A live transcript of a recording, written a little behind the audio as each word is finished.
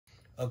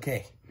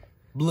Okay,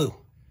 Blue.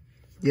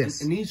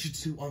 Yes. I need you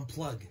to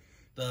unplug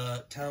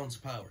the town's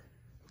power.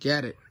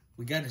 Get it.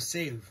 We gotta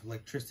save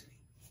electricity.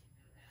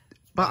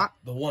 But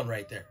the one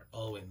right there,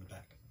 all the way in the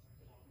back.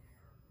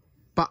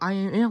 But I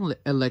am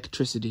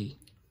electricity.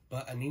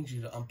 But I need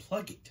you to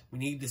unplug it. We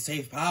need to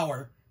save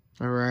power.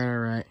 All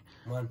right.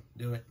 Come on,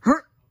 do it.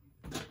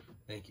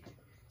 Thank you.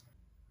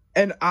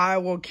 And I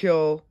will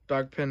kill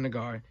Dark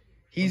Pentagon.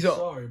 I'm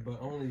sorry, but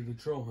only the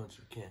Troll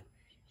Hunter can.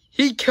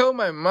 He killed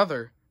my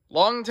mother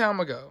long time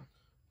ago.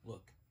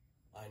 Look,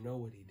 I know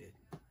what he did,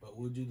 but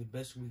we'll do the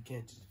best we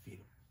can to defeat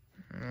him.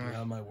 You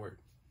have my word.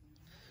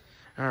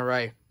 All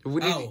right.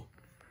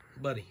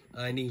 Buddy,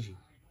 I need you.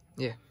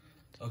 Yeah.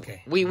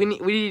 Okay. We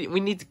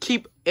need to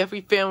keep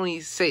every family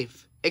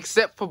safe,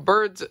 except for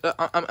birds.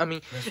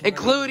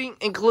 Including.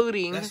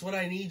 That's what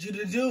I need you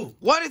to do.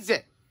 What is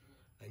it?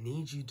 I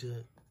need you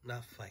to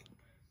not fight.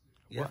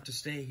 You have to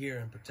stay here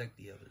and protect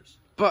the others.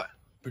 But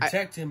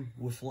protect him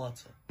with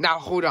lots of. Now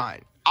hold on.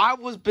 I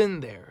was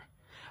been there.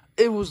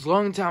 It was a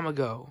long time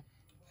ago.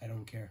 I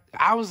don't care.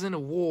 I was in a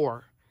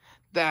war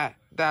that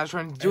I was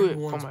trying to do it for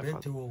my Everyone's been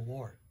father. through a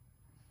war.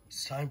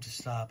 It's time to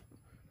stop.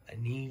 I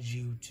need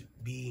you to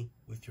be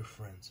with your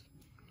friends.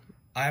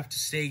 I have to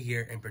stay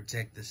here and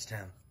protect this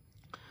town.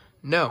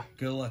 No.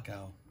 Good luck,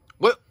 Al.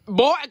 What?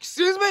 Boy,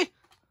 excuse me?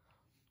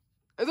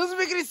 It doesn't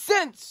make any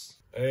sense.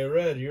 Hey,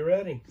 Red, you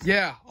ready?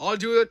 Yeah, I'll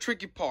do the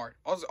tricky part.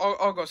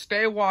 I'll go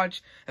stay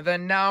watch, and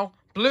then now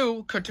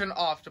Blue could turn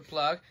off the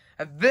plug,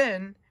 and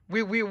then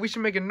we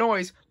should make a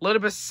noise,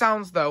 little bit of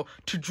sounds though,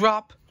 to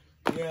drop.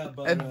 Yeah,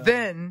 but and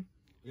then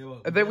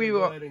we will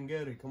go ahead and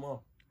get it. Come on.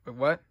 Wait,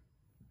 what?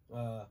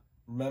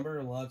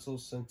 Remember, Lotso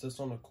sent us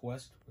on a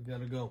quest. We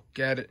gotta go.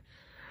 Get it.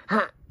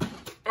 I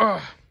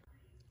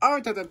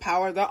want to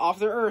power that off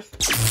the earth.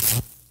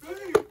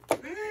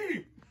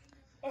 Hey!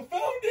 I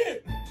found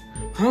it!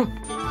 Huh?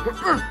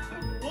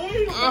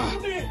 Wait, I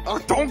found it! Oh,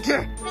 don't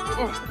get.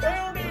 I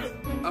found it!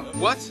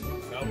 What?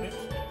 Found it.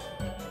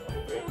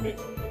 Found it.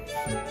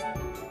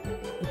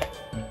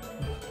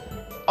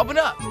 Open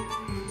up.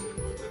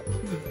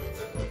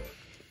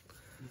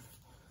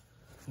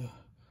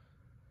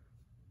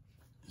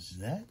 Is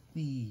that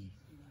the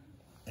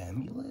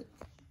amulet?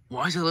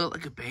 Why does it look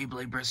like a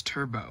Beyblade Burst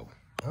Turbo?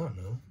 I don't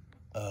know.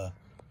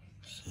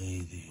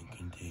 Say the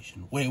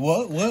incantation. Wait,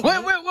 what? Wait, whoa!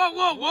 Go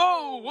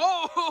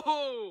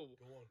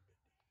on.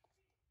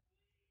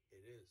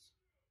 It is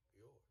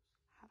yours.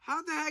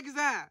 How the heck is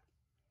that?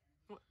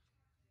 For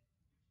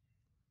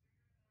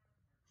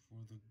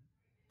the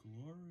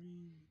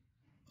glory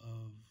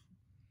of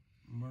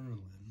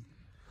Merlin.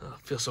 Oh,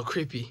 it feels so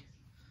creepy.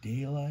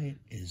 Daylight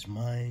is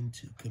mine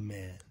to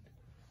command.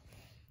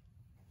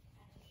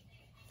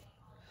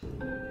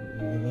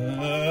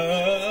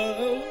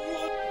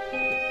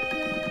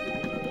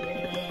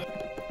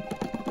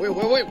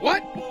 Wait,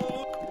 what?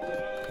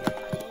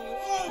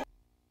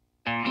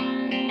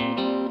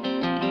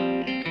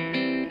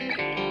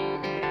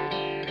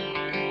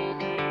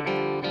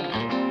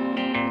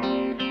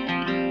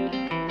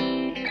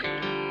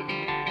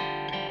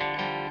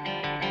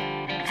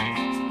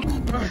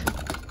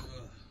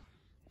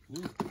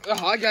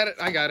 Oh, I got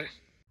it.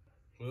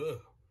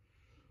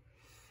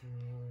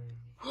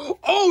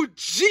 Oh,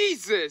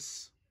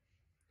 Jesus!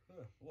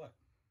 What?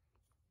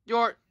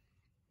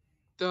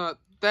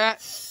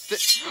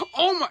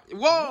 Oh my,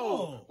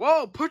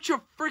 whoa, put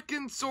your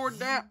freaking sword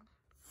down.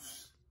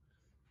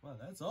 Wow,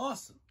 that's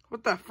awesome.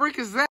 What the frick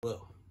is that?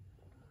 Well,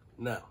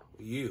 now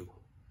you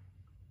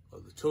are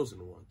the chosen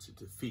one to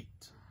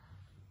defeat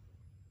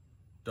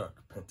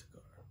Dark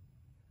Pentagon.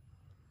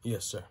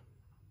 Yes, sir.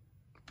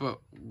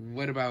 But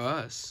what about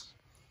us?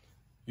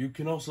 You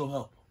can also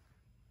help,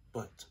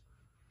 but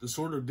the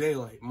Sword of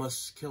Daylight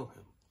must kill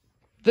him.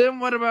 Then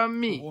what about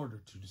me? In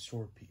order to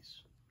restore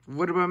peace.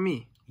 What about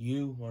me?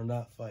 You are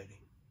not fighting.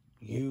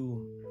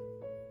 You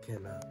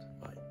cannot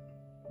fight.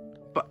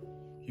 But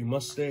you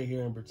must stay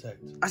here and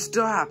protect. I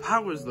still have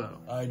powers, though.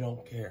 I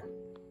don't care.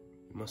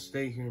 You must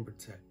stay here and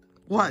protect.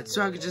 What,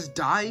 so I could just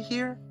die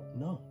here?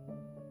 No.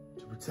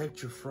 To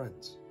protect your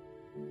friends.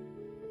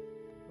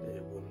 They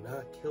will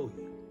not kill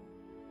you.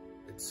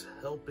 It's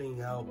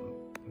helping out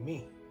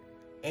me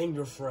and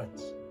your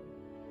friends.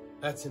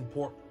 That's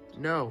important.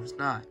 No, it's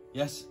not.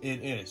 Yes,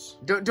 it is.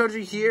 Don't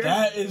you hear?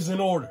 That is an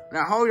order.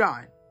 Now, hold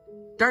on.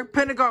 Dark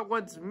Pentagon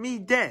wants me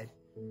dead.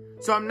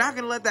 So I'm not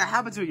going to let that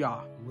happen to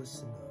y'all.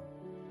 Listen up.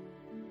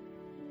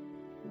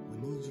 We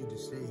need you to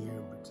stay here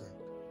and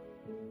protect.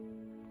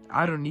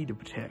 I don't need to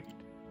protect.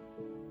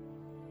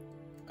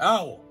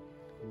 Owl!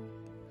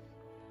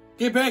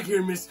 Get back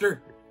here,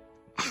 mister!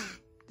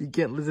 He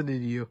can't listen to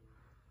you.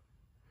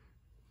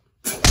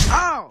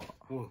 Ow!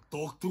 Don't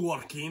talk to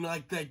Arcane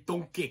like that,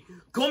 donkey.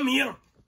 Come here!